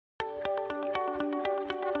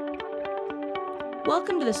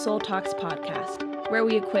Welcome to the Soul Talks podcast, where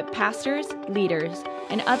we equip pastors, leaders,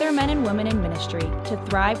 and other men and women in ministry to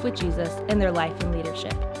thrive with Jesus in their life and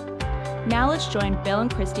leadership. Now let's join Bill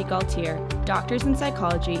and Christy Gaultier, doctors in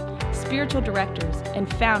psychology, spiritual directors, and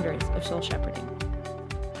founders of Soul Shepherding.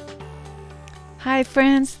 Hi,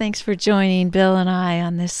 friends. Thanks for joining Bill and I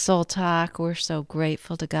on this Soul Talk. We're so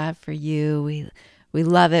grateful to God for you. We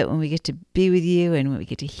love it when we get to be with you and when we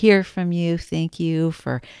get to hear from you. Thank you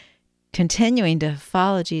for continuing to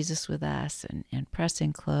follow Jesus with us and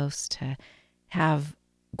pressing close to have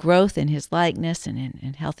growth in his likeness and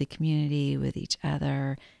in healthy community with each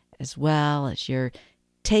other, as well as you're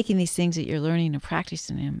taking these things that you're learning and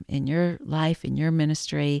practicing them in your life, in your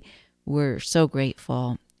ministry. We're so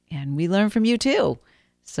grateful, and we learn from you too.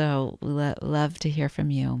 So we love to hear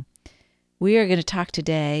from you. We are going to talk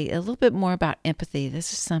today a little bit more about empathy.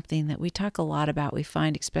 This is something that we talk a lot about. We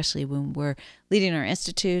find, especially when we're leading our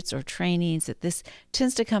institutes or trainings, that this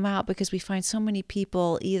tends to come out because we find so many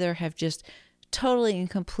people either have just totally and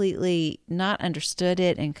completely not understood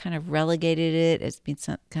it and kind of relegated it as being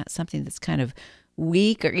something that's kind of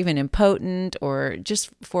weak or even impotent, or just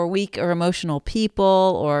for weak or emotional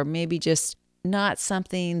people, or maybe just not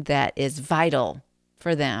something that is vital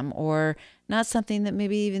for them, or not something that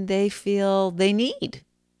maybe even they feel they need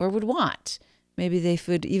or would want. Maybe they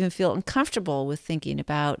would even feel uncomfortable with thinking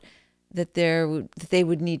about that they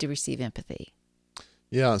would need to receive empathy.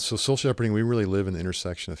 Yeah, so Soul Shepherding, we really live in the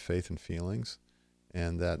intersection of faith and feelings,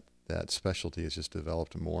 and that specialty has just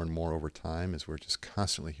developed more and more over time as we're just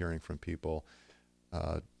constantly hearing from people.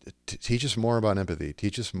 Teach us more about empathy.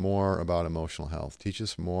 Teach us more about emotional health. Teach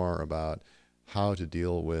us more about how to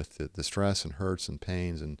deal with the stress and hurts and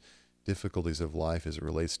pains and difficulties of life as it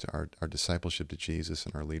relates to our discipleship to Jesus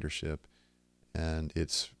and our leadership. And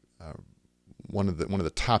it's one of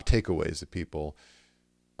the top takeaways that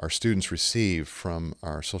our students receive from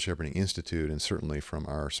our Soul Shepherding Institute, and certainly from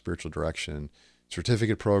our spiritual direction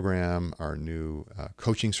certificate program, our new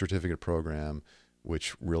coaching certificate program,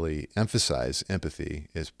 which really emphasize empathy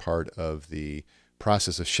as part of the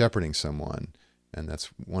process of shepherding someone. And that's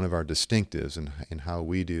one of our distinctives in how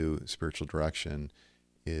we do spiritual direction.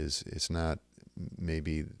 It's not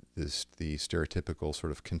maybe the stereotypical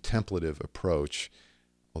sort of contemplative approach,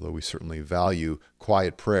 although we certainly value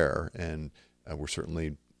quiet prayer, and we're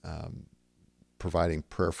certainly providing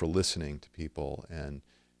prayer for listening to people and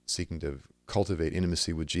seeking to cultivate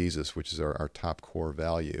intimacy with Jesus, which is our top core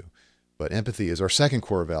value. But empathy is our second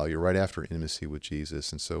core value right after intimacy with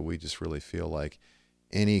Jesus. And so we just really feel like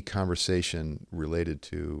any conversation related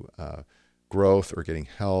to growth or getting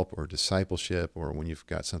help or discipleship, or when you've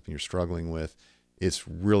got something you're struggling with, it's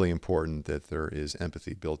really important that there is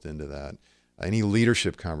empathy built into that. Any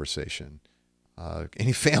leadership conversation,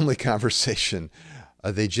 any family conversation,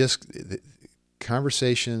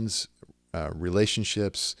 conversations,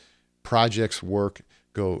 relationships, projects, work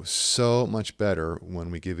go so much better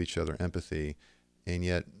when we give each other empathy, and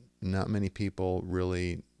yet not many people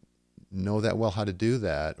really know that well how to do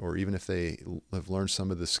that, or even if they have learned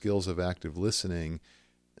some of the skills of active listening,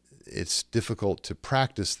 it's difficult to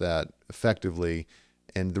practice that effectively.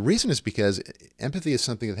 And the reason is because empathy is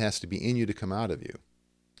something that has to be in you to come out of you.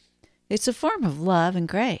 It's a form of love and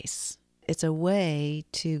grace. It's a way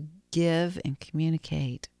to give and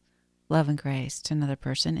communicate love and grace to another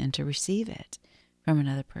person and to receive it from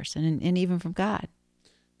another person, and even from God.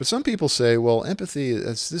 But some people say, well, empathy,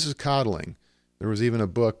 this is coddling. There was even a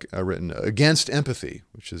book written against empathy,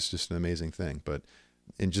 which is just an amazing thing. But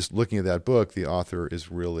in just looking at that book, the author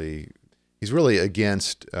he's really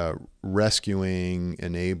against rescuing,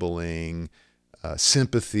 enabling,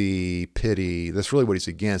 sympathy, pity. That's really what he's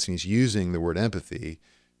against, and he's using the word empathy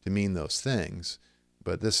to mean those things.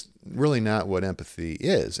 But that's really not what empathy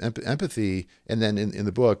is. Empathy, and then in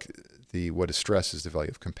the book, what is stressed is the value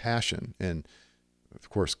of compassion. And of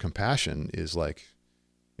course, compassion is like,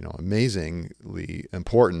 amazingly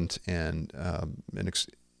important and an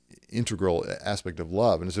integral aspect of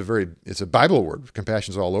love. And it's a Bible word.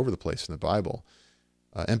 Compassion is all over the place in the Bible.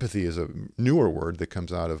 Empathy is a newer word that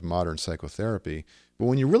comes out of modern psychotherapy. But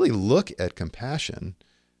when you really look at compassion,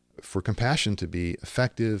 for compassion to be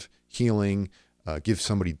effective, healing, give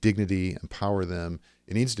somebody dignity, empower them,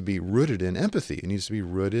 it needs to be rooted in empathy. It needs to be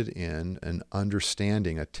rooted in an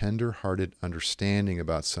understanding, a tender-hearted understanding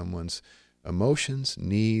about someone's emotions,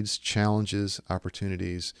 needs, challenges,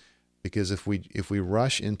 opportunities. Because if we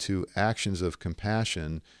rush into actions of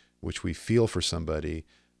compassion, which we feel for somebody,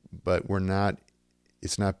 but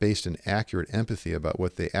it's not based in accurate empathy about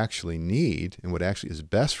what they actually need and what actually is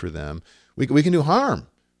best for them, we can do harm.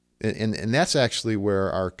 And that's actually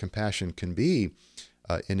where our compassion can be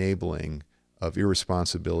enabling of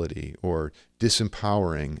irresponsibility or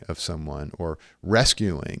disempowering of someone or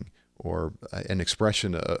rescuing or an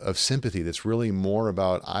expression of sympathy that's really more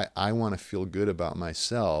about I want to feel good about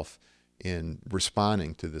myself in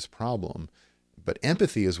responding to this problem. But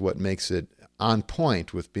empathy is what makes it on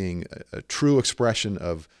point with being a true expression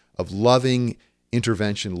of loving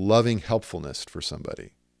intervention, loving helpfulness for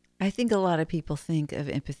somebody. I think a lot of people think of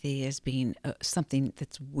empathy as being something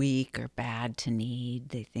that's weak or bad to need.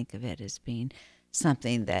 They think of it as being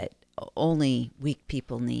something that only weak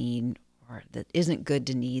people need, or that isn't good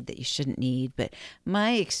to need, that you shouldn't need. But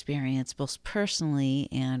my experience, both personally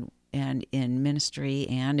and in ministry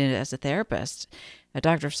and as a therapist, a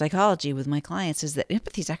doctor of psychology with my clients, is that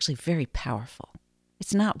empathy is actually very powerful.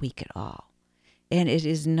 It's not weak at all. And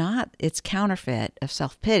it's counterfeit of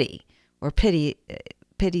self-pity or pity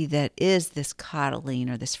that is this coddling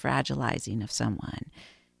or this fragilizing of someone.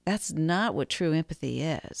 That's not what true empathy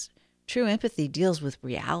is. True empathy deals with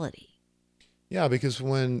reality. Yeah, because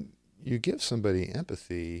when you give somebody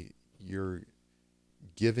empathy, you're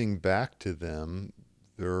giving back to them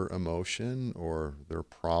their emotion or their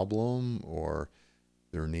problem or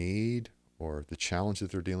their need or the challenge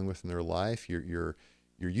that they're dealing with in their life. You're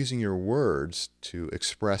using your words to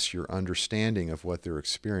express your understanding of what they're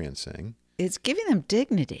experiencing. It's giving them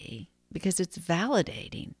dignity because it's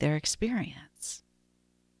validating their experience.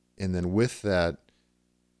 And then with that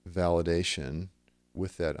validation,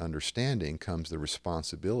 with that understanding comes the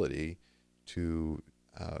responsibility to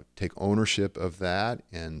take ownership of that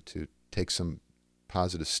and to take some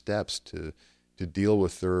positive steps to deal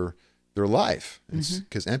with their life.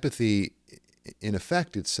 Because empathy, in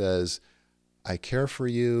effect, it says, I care for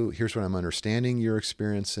you. Here's what I'm understanding you're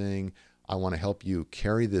experiencing. I want to help you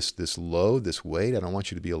carry this load, this weight. I don't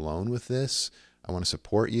want you to be alone with this. I want to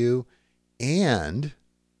support you. And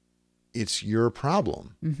it's your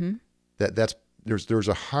problem. Mm-hmm. There's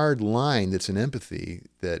a hard line that's in empathy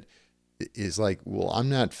that is like, well, I'm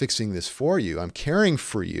not fixing this for you. I'm caring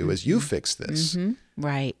for you as you fix this. Mm-hmm.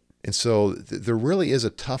 Right. And so there really is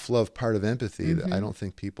a tough love part of empathy that I don't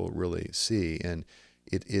think people really see. And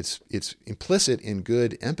it's implicit in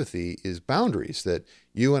good empathy is boundaries, that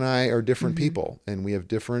you and I are different people and we have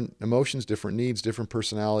different emotions, different needs, different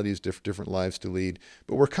personalities, different lives to lead.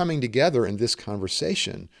 But we're coming together in this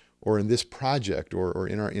conversation or in this project or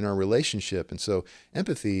in our relationship. And so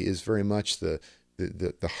empathy is very much the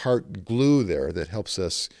heart glue there that helps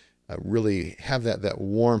us really have that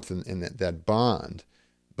warmth and that bond.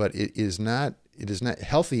 But it is not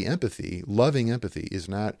healthy empathy. Loving empathy is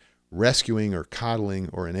not rescuing or coddling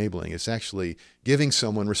or enabling. It's actually giving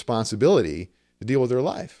someone responsibility to deal with their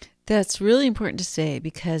life. That's really important to say,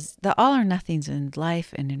 because the all or nothings in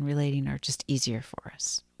life and in relating are just easier for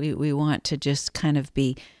us. We want to just kind of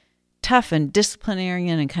be tough and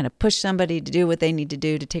disciplinarian and kind of push somebody to do what they need to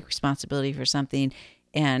do, to take responsibility for something.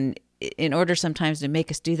 And in order sometimes to make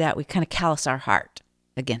us do that, we kind of callous our heart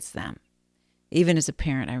against them. Even as a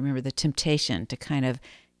parent, I remember the temptation to kind of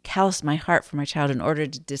callous my heart for my child in order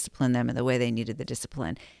to discipline them in the way they needed the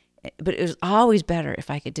discipline. But it was always better if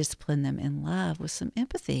I could discipline them in love with some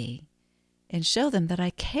empathy and show them that I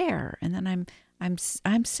care and that I'm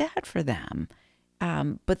sad for them,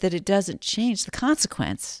 but that it doesn't change the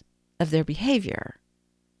consequence of their behavior.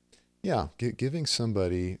 Yeah, giving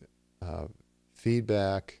somebody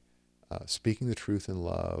feedback, speaking the truth in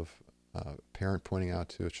love, parent pointing out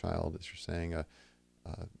to a child, as you're saying,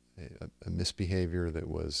 a misbehavior that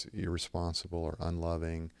was irresponsible or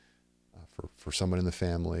unloving for someone in the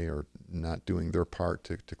family, or not doing their part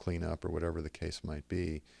to clean up, or whatever the case might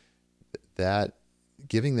be. That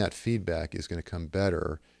giving that feedback is going to come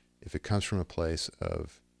better if it comes from a place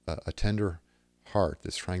of a tender heart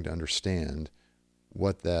that's trying to understand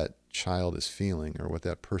what that child is feeling or what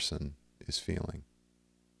that person is feeling.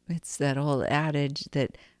 It's that old adage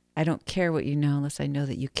that I don't care what you know unless I know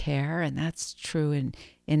that you care. And that's true in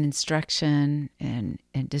instruction and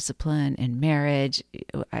discipline and marriage.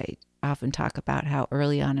 I often talk about how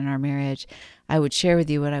early on in our marriage, I would share with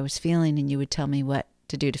you what I was feeling and you would tell me what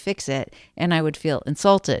to do to fix it. And I would feel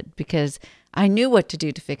insulted because I knew what to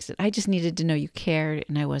do to fix it. I just needed to know you cared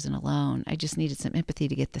and I wasn't alone. I just needed some empathy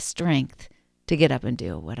to get the strength to get up and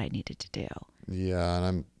do what I needed to do. Yeah, and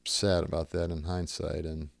I'm sad about that in hindsight.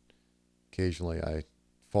 And occasionally I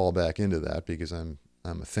fall back into that because I'm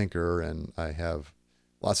a thinker and I have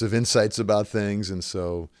lots of insights about things. And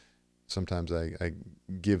so sometimes I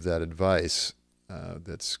give that advice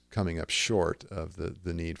that's coming up short of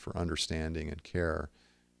the need for understanding and care.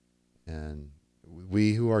 And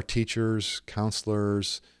we who are teachers,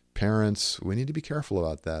 counselors, parents, we need to be careful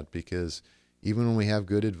about that, because even when we have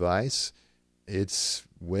good advice, it's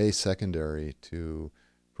way secondary to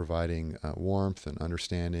providing warmth and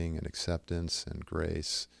understanding and acceptance and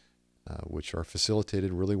grace, which are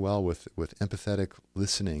facilitated really well with empathetic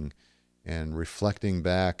listening and reflecting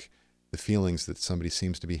back the feelings that somebody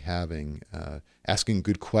seems to be having, asking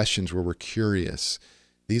good questions where we're curious.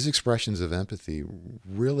 These expressions of empathy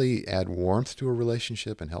really add warmth to a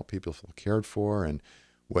relationship and help people feel cared for. And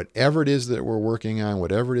whatever it is that we're working on,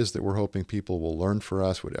 whatever it is that we're hoping people will learn for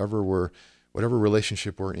us, whatever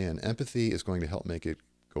relationship we're in, empathy is going to help make it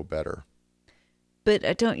go better.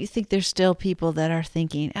 But don't you think there's still people that are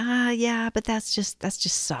thinking, yeah, but that's just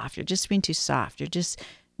soft. You're just being too soft. You're just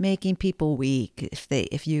making people weak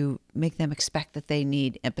if you make them expect that they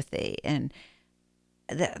need empathy. And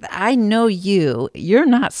I know you're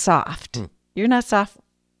not soft. You're not soft,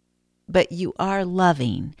 but you are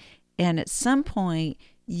loving. And at some point,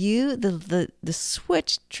 the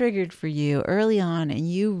switch triggered for you early on,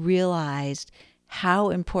 and you realized how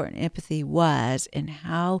important empathy was and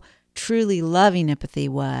how truly loving empathy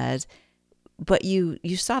was. But you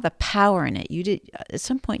saw the power in it. You did at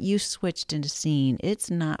some point. You switched into seeing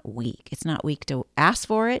it's not weak. It's not weak to ask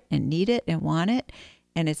for it and need it and want it,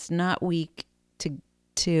 and it's not weak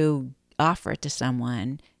to offer it to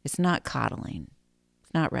someone. It's not coddling.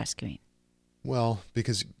 It's not rescuing. Well,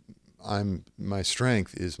 because my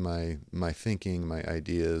strength is my thinking, my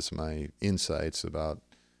ideas, my insights about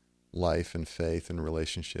life and faith and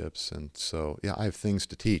relationships. And so, yeah, I have things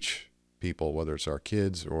to teach people, whether it's our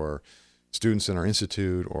kids or students in our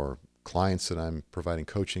institute or clients that I'm providing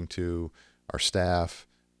coaching to, our staff,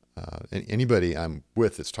 anybody I'm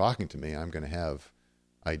with that's talking to me, I'm going to have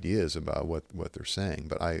ideas about what they're saying.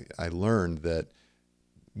 But I learned that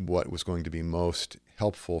what was going to be most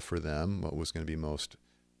helpful for them, what was going to be most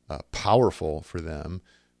powerful for them,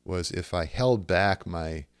 was if I held back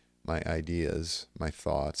my ideas, my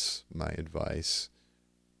thoughts, my advice,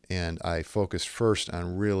 and I focused first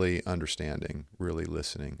on really understanding, really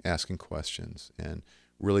listening, asking questions, and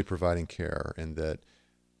really providing care. And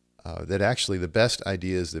that actually the best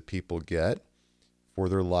ideas that people get for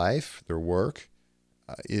their life, their work,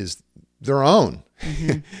 is their own.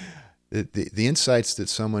 Mm-hmm. the insights that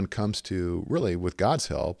someone comes to, really with God's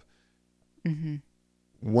help, mm-hmm.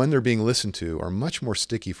 when they're being listened to, are much more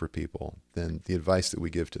sticky for people than the advice that we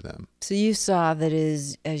give to them. So you saw that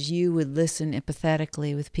as you would listen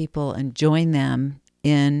empathetically with people and join them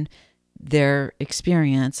in their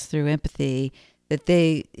experience through empathy, that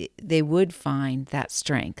they would find that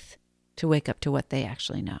strength to wake up to what they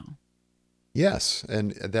actually know. Yes,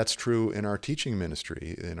 and that's true in our teaching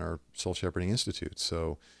ministry, in our Soul Shepherding Institute.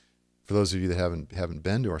 So for those of you that haven't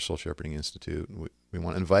been to our Soul Shepherding Institute, we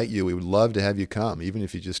want to invite you. We would love to have you come, even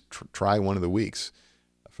if you just try one of the weeks.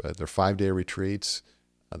 They're 5-day retreats.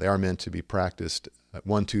 They are meant to be practiced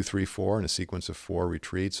 1, 2, 3, 4 in a sequence of 4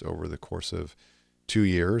 retreats over the course of 2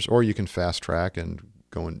 years, or you can fast track and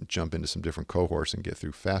go and jump into some different cohorts and get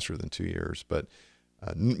through faster than 2 years. But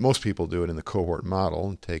most people do it in the cohort model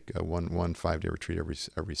and take one 5-day retreat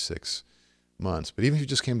every 6 months. But even if you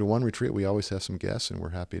just came to one retreat, we always have some guests, and we're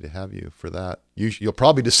happy to have you for that. You'll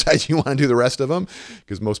probably decide you want to do the rest of them,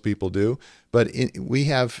 because most people do. But we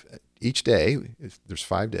have each day, there's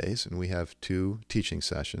 5 days, and we have 2 teaching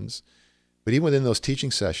sessions. But even within those teaching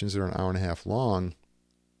sessions that are an hour and a half long,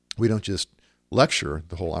 we don't just lecture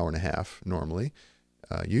the whole hour and a half normally.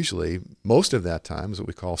 Usually, most of that time is what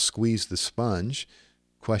we call squeeze the sponge,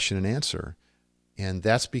 question and answer. And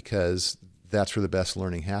that's because that's where the best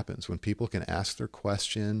learning happens. When people can ask their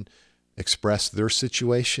question, express their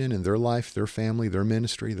situation in their life, their family, their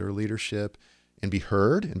ministry, their leadership, and be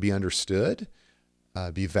heard and be understood,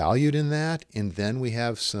 be valued in that. And then we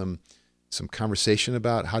have some conversation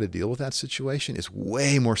about how to deal with that situation. Is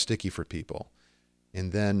way more sticky for people.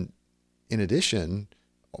 And then in addition,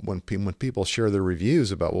 when people share their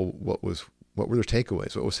reviews about, well, what were their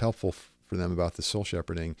takeaways, what was helpful for them about the Soul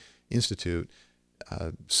Shepherding Institute,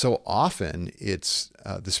 so often it's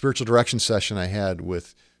the spiritual direction session I had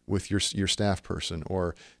with your staff person,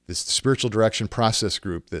 or this spiritual direction process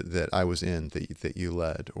group that I was in that you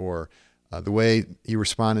led, or the way you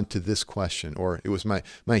responded to this question, or it was my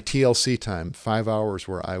TLC time, 5 hours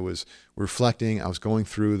where I was reflecting. I was going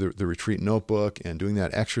through the retreat notebook and doing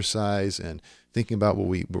that exercise and thinking about what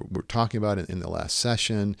we were talking about in the last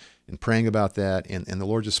session and praying about that, and the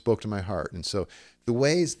Lord just spoke to my heart. And so the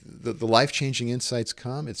ways the life-changing insights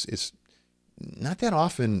come, it's not that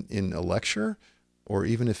often in a lecture, or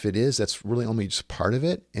even if it is, that's really only just part of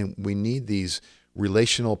it. And we need these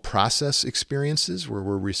relational process experiences where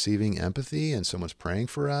we're receiving empathy and someone's praying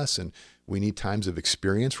for us, and we need times of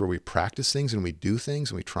experience where we practice things and we do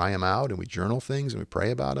things and we try them out and we journal things and we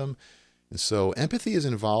pray about them. And so empathy is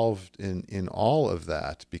involved in all of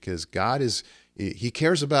that, because God He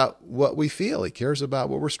cares about what we feel. He cares about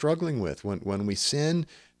what we're struggling with. When we sin,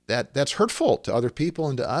 that's hurtful to other people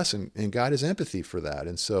and to us, and God has empathy for that.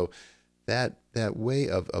 And so that way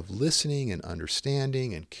of listening and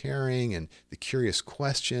understanding and caring and the curious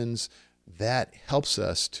questions, that helps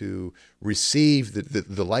us to receive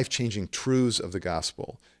the life-changing truths of the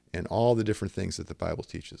gospel and all the different things that the Bible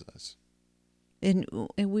teaches us. And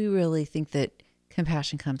we really think that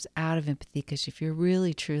compassion comes out of empathy, because if you're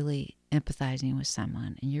really, truly empathizing with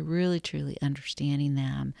someone and you're really, truly understanding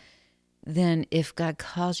them, then if God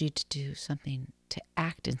calls you to do something, to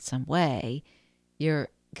act in some way, you're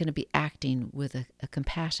going to be acting with a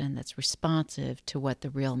compassion that's responsive to what the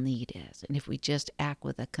real need is. And if we just act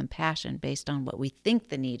with a compassion based on what we think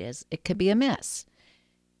the need is, it could be amiss.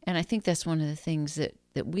 And I think that's one of the things that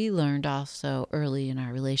we learned also early in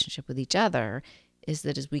our relationship with each other, is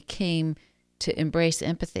that as we came to embrace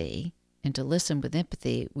empathy and to listen with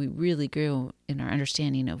empathy, we really grew in our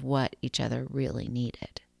understanding of what each other really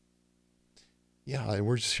needed. Yeah, and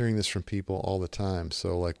we're just hearing this from people all the time.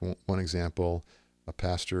 So like one example, a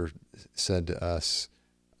pastor said to us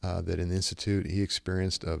that in the Institute, he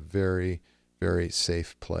experienced a very, very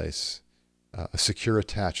safe place, a secure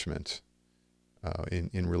attachment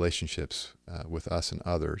in relationships with us and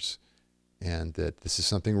others, and that this is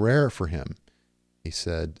something rare for him. He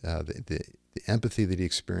said the empathy that he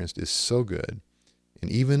experienced is so good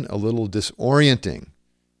and even a little disorienting,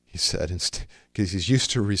 he said, because he's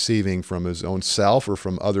used to receiving from his own self or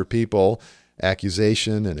from other people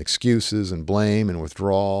accusation and excuses and blame and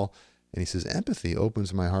withdrawal. And he says, empathy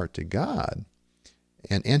opens my heart to God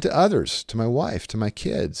and to others, to my wife, to my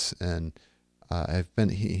kids. And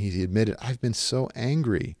he admitted, I've been so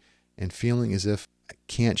angry and feeling as if I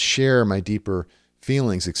can't share my deeper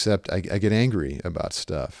feelings, except I get angry about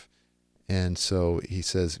stuff. And so he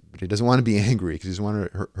says, but he doesn't want to be angry because he doesn't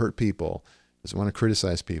want to hurt people, doesn't want to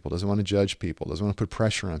criticize people, doesn't want to judge people, doesn't want to put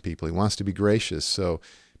pressure on people. He wants to be gracious. So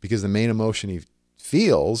because the main emotion he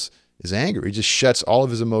feels is anger, he just shuts all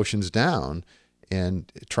of his emotions down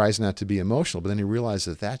and tries not to be emotional. But then he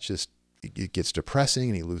realizes that it gets depressing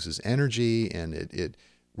and he loses energy, and it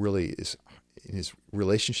really is, in his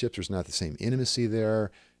relationships, there's not the same intimacy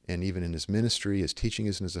there. And even in his ministry, his teaching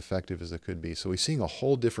isn't as effective as it could be. So he's seeing a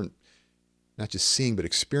whole different, not just seeing, but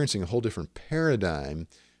experiencing a whole different paradigm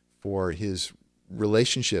for his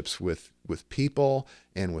relationships with people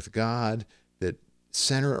and with God that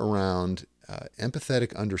center around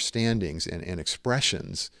empathetic understandings and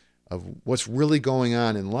expressions of what's really going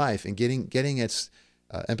on in life, and getting at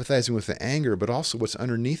empathizing with the anger, but also what's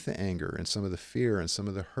underneath the anger and some of the fear and some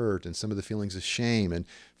of the hurt and some of the feelings of shame, and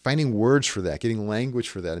finding words for that, getting language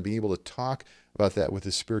for that, and being able to talk about that with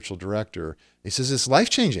his spiritual director. He says it's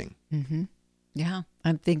life-changing. Mm-hmm. Yeah.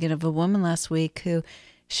 I'm thinking of a woman last week who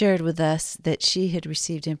shared with us that she had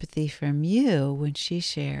received empathy from you when she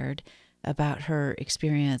shared about her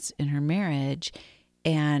experience in her marriage,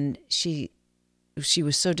 and she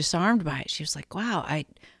was so disarmed by it. She was like, wow,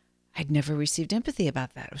 I'd never received empathy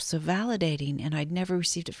about that. It was so validating, and I'd never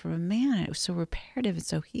received it from a man. It was so reparative and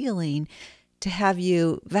so healing to have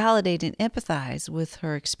you validate and empathize with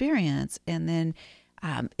her experience. And then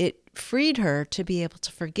it freed her to be able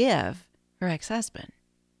to forgive her ex-husband.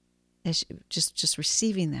 Just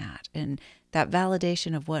receiving that, and that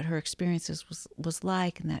validation of what her experiences was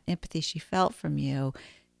like, and that empathy she felt from you,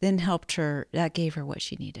 then helped her. That gave her what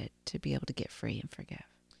she needed to be able to get free and forgive.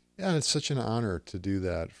 Yeah, and it's such an honor to do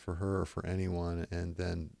that for her or for anyone, and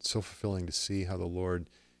then so fulfilling to see how the Lord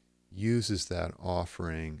uses that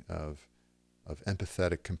offering of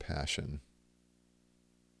empathetic compassion,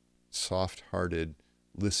 soft-hearted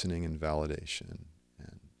listening and validation,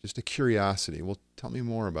 and just a curiosity. Well, tell me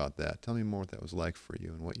more about that. Tell me more what that was like for you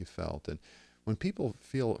and what you felt. And when people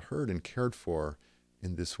feel heard and cared for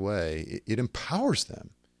in this way, it empowers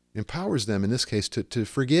them. It empowers them, in this case, to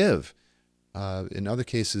forgive. In other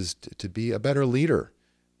cases, to be a better leader,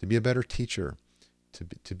 to be a better teacher,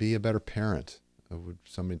 to be a better parent.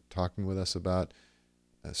 Somebody talking with us about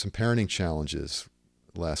some parenting challenges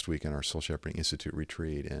last week in our Soul Shepherding Institute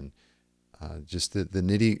retreat, and just the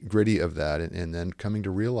nitty-gritty of that, and then coming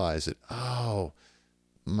to realize that, oh,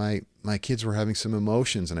 my kids were having some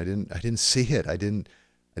emotions, and I didn't see it. I didn't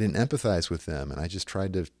empathize with them, and I just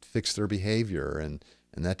tried to fix their behavior, and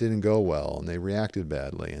that didn't go well, and they reacted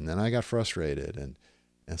badly, and then I got frustrated, and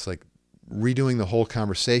it's like redoing the whole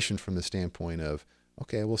conversation from the standpoint of,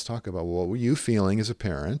 okay, well, let's talk about, well, what were you feeling as a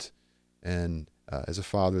parent, and as a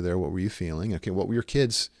father there, what were you feeling? Okay, what do you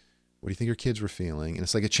think your kids were feeling? And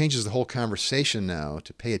it's like it changes the whole conversation now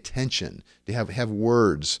to pay attention, to have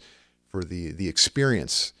words the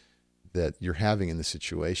experience that you're having in the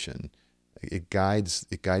situation. It guides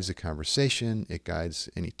the conversation, it guides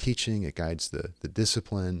any teaching, it guides the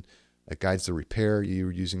discipline, it guides the repair. You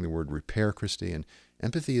were using the word repair, Christy, and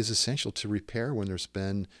empathy is essential to repair when there's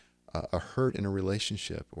been a hurt in a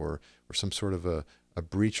relationship or some sort of a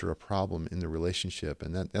breach or a problem in the relationship.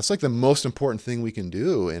 And that's like the most important thing we can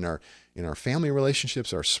do in our family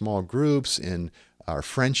relationships, our small groups, in our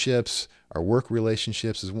friendships, our work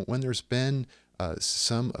relationships, is when there's been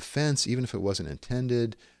some offense, even if it wasn't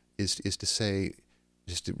intended, is to say,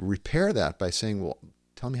 just to repair that by saying, well,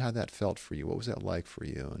 tell me how that felt for you. What was that like for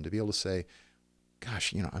you? And to be able to say,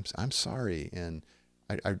 gosh, I'm sorry, and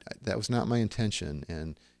I that was not my intention,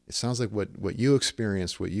 and it sounds like what you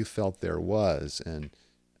experienced, what you felt there was, and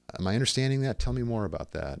am I understanding that? Tell me more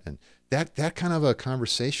about that. And that kind of a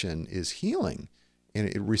conversation is healing, and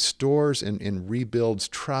it restores and rebuilds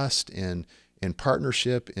trust and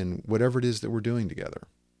partnership in whatever it is that we're doing together.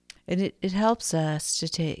 And it helps us to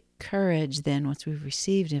take courage then, once we've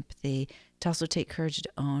received empathy, to also take courage to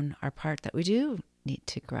own our part that we do need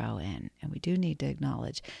to grow in and we do need to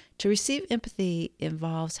acknowledge. To receive empathy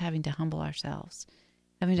involves having to humble ourselves,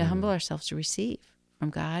 humble ourselves to receive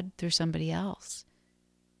from God through somebody else.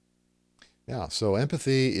 Yeah, so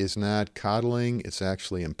empathy is not coddling, it's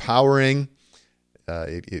actually empowering.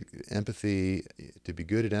 Empathy, to be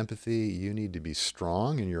good at empathy, you need to be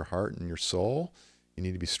strong in your heart and your soul. You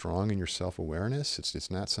need to be strong in your self-awareness.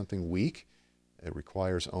 It's not something weak. It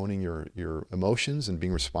requires owning your emotions and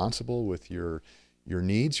being responsible with your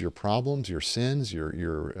needs, your problems, your sins,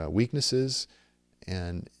 your weaknesses.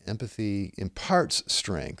 And empathy imparts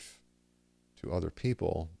strength to other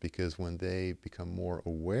people, because when they become more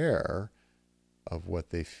aware of what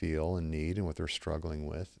they feel and need and what they're struggling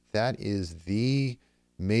with, that is the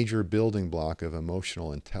major building block of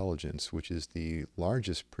emotional intelligence, which is the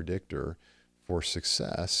largest predictor for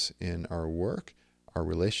success in our work, our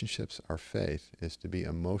relationships, our faith, is to be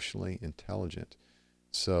emotionally intelligent.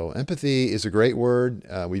 So empathy is a great word.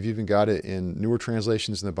 We've even got it in newer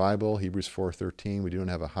translations in the Bible, Hebrews 4:13. We don't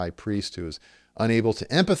have a high priest who is unable to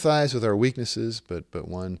empathize with our weaknesses, but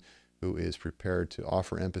one who is prepared to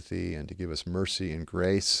offer empathy and to give us mercy and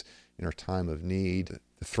grace in our time of need.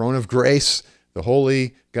 The throne of grace, the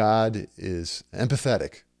holy God, is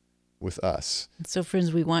empathetic with us. And so,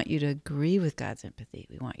 friends, we want you to agree with God's empathy.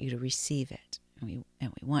 We want you to receive it. And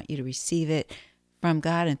we want you to receive it from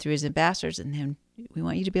God and through his ambassadors, and then we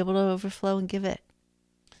want you to be able to overflow and give it.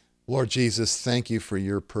 Lord Jesus, thank you for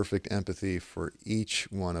your perfect empathy for each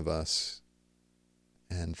one of us.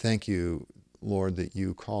 And thank you, Lord, that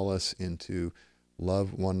you call us into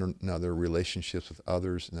love one another, relationships with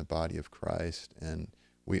others in the body of Christ. And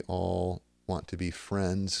we all want to be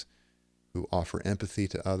friends who offer empathy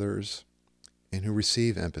to others and who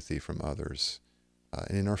receive empathy from others.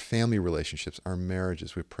 And in our family relationships, our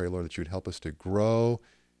marriages, we pray, Lord, that you would help us to grow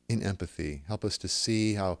in empathy. Help us to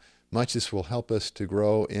see how much this will help us to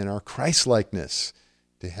grow in our Christ-likeness,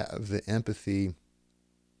 to have the empathy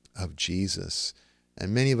of Jesus.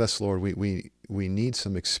 And many of us, Lord, we need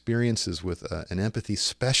some experiences with an empathy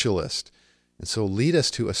specialist. And so lead us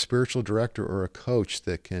to a spiritual director or a coach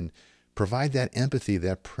that can provide that empathy,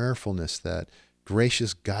 that prayerfulness, that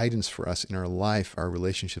gracious guidance for us in our life, our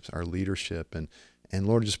relationships, our leadership. And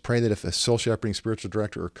Lord, just pray that if a soul shepherding spiritual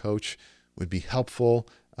director or coach would be helpful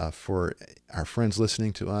for our friends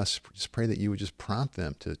listening to us, just pray that you would just prompt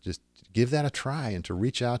them to just give that a try and to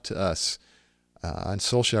reach out to us on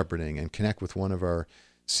soul shepherding and connect with one of our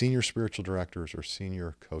senior spiritual directors or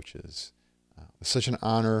senior coaches. It's such an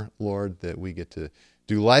honor, Lord, that we get to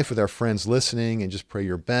do life with our friends listening, and just pray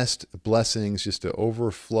your best blessings, just to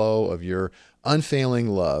overflow of your unfailing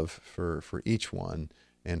love for each one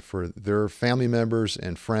and for their family members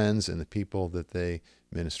and friends and the people that they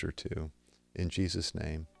minister to. In Jesus'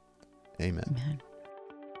 name, amen. Amen.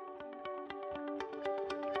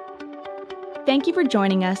 Thank you for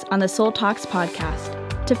joining us on the Soul Talks podcast.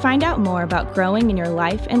 To find out more about growing in your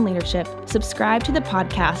life and leadership, subscribe to the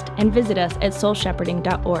podcast and visit us at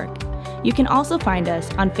soulshepherding.org. You can also find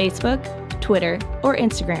us on Facebook, Twitter, or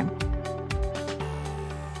Instagram.